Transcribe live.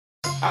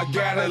I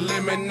got a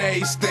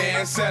lemonade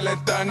stand selling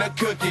Thunder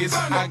cookies.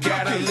 I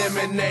got a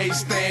lemonade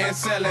stand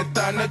selling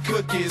Thunder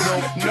cookies.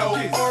 No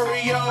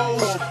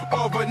Oreos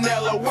or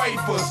vanilla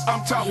wafers.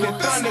 I'm talking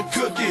Thunder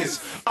cookies.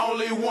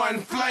 Only one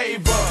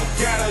flavor.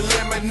 Got a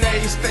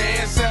lemonade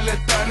stand selling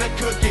Thunder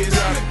cookies.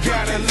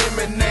 Got a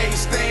lemonade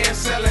stand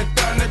selling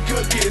Thunder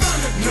cookies.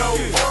 No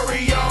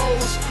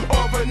Oreos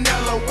or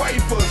vanilla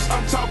wafers.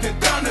 I'm talking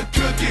Thunder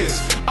cookies.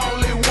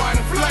 Only one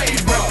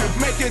flavor.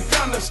 Make it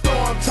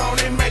thunderstorm,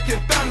 Tony. Make it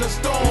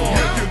thunderstorm.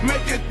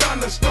 Make it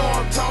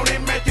thunderstorm, Tony.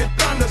 Make it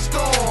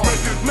thunderstorm.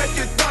 Make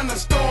it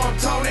thunderstorm,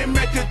 Tony.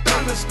 Make it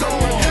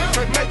thunderstorm.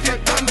 Make it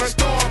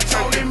thunderstorm,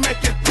 Tony.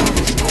 Make it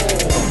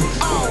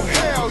thunderstorm. Oh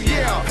hell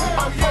yeah!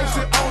 I'm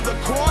posted on the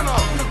corner,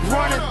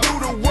 running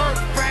through the work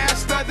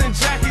faster than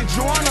Jackie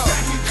Joyner.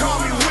 Call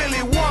me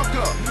Willy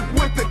Wonka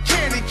with the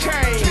candy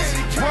canes.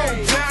 Roll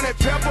down at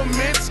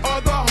peppermints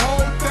or the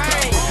whole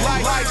thing.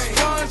 Like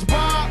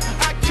SpongeBob,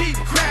 I keep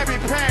Krabby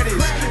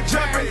Patties.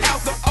 Jumping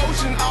out the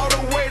ocean all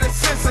the way to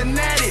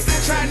Cincinnati.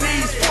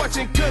 Chinese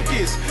fortune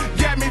cookies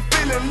got me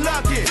feeling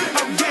lucky.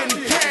 I'm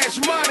getting cash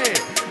money,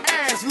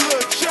 ass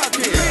Lil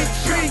Chucky.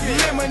 Pink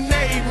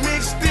lemonade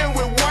mixed in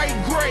with white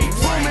grapes.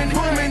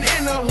 Booming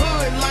in the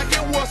hood like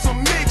it was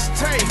some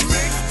mixtape.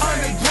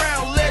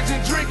 Underground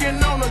legend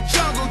drinking on a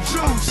jungle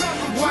juice.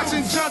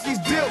 Watching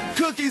junkies dip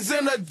cookies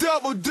in a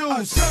double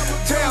deuce.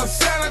 Tell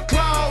Santa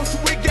Claus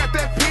we got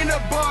that peanut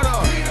butter.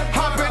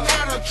 Hopping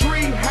out a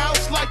tree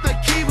house like the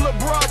Keebler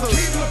brothers.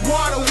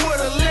 Water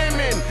with a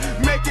lemon,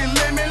 make it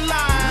lemon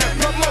lime.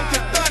 Promote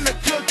the Thunder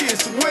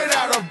cookies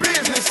without a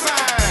business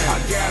sign. I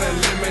got a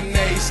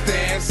lemonade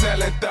stand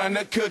selling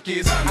Thunder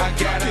cookies. I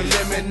got a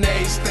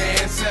lemonade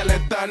stand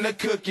selling Thunder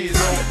cookies.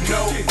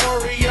 No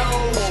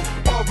Oreos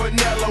or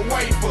vanilla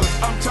wafers.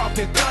 I'm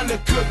talking Thunder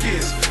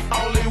cookies.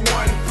 Only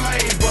one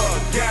flavor.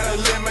 Got a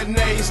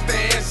lemonade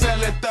stand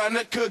selling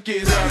Thunder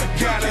cookies.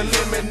 Got a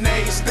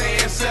lemonade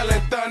stand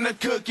selling Thunder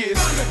cookies.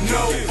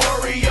 No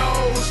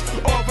Oreos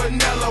or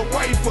vanilla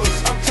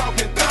wafers. I'm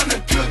talking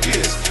Thunder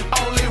cookies.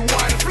 Only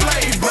one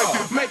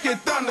flavor. Make it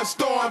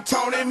thunderstorm,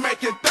 Tony.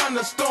 Make it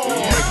thunderstorm.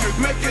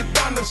 Make it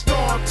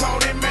thunderstorm,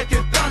 Tony. Make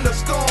it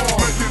thunderstorm.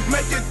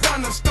 Make it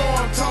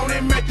thunderstorm,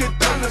 Tony. Make it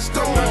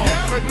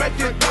thunderstorm. Make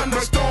it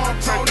thunderstorm,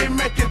 Tony.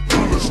 Make it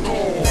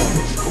thunderstorm.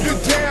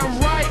 You're damn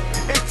right.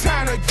 It's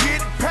time to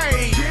get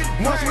paid.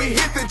 Once we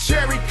hit the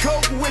cherry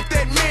coke with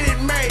that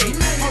Minute Maid.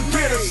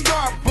 Forget a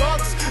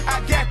Starbucks. I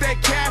got that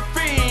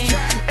caffeine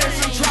and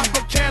some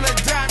Tropicana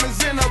diamonds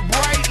in a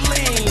bright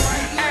lean.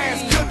 Ass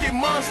Cookie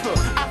Monster.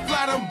 I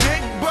fly them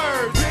big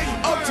birds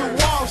up to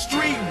Wall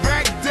Street,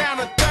 back down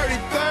to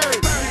 33rd.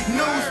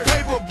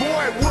 Newspaper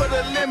boy with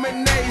a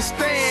lemonade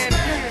stand.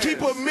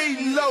 Keep a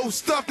meatloaf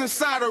stuffed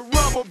inside a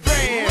rubber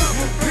band.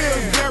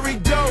 Pillsbury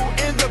dough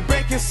in the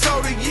baking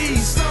soda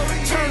yeast.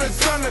 Turn a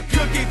Thunder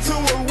cookie to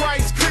a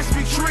Rice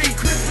Krispie treat.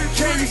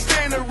 Can you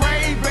stand the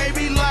rain,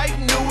 baby, like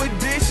New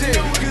Edition?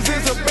 Cause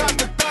it's about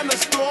to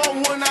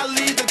thunderstorm when I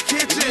leave the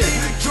kitchen.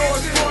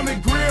 George Foreman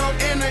grilled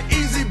in an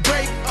easy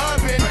bake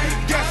oven.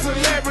 Got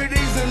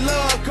celebrities in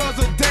love cause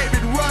of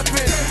David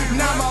Ruffin.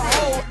 Now my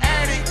whole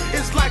attic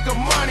is like a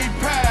money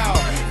pile,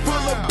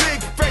 full of big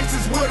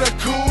faces with a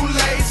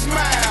Kool-Aid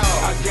smile.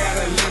 I got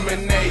a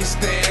lemonade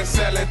stand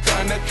selling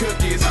Thunder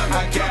cookies.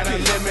 I got a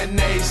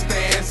lemonade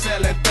stand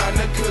selling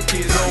Thunder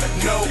cookies.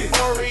 No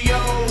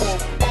Oreos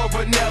or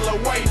vanilla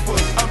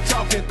wafers. I'm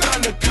talking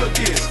Thunder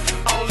cookies.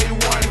 Only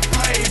one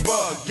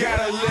flavor. Got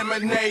a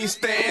lemonade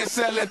stand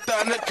selling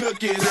Thunder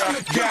cookies.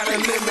 Got a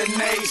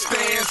lemonade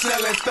stand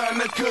selling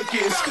Thunder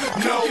cookies.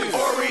 No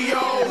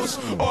Oreos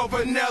or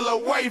vanilla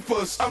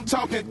wafers. I'm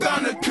talking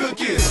Thunder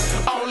cookies.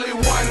 Only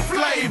one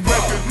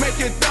flavor. Make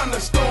it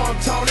thunderstorm,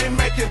 Tony.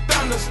 Make it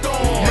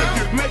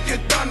thunderstorm. Make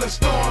it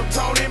thunderstorm,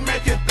 Tony.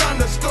 Make it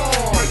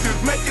thunderstorm.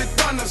 Make it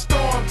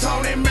thunderstorm,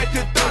 Tony. Make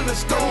it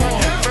thunderstorm.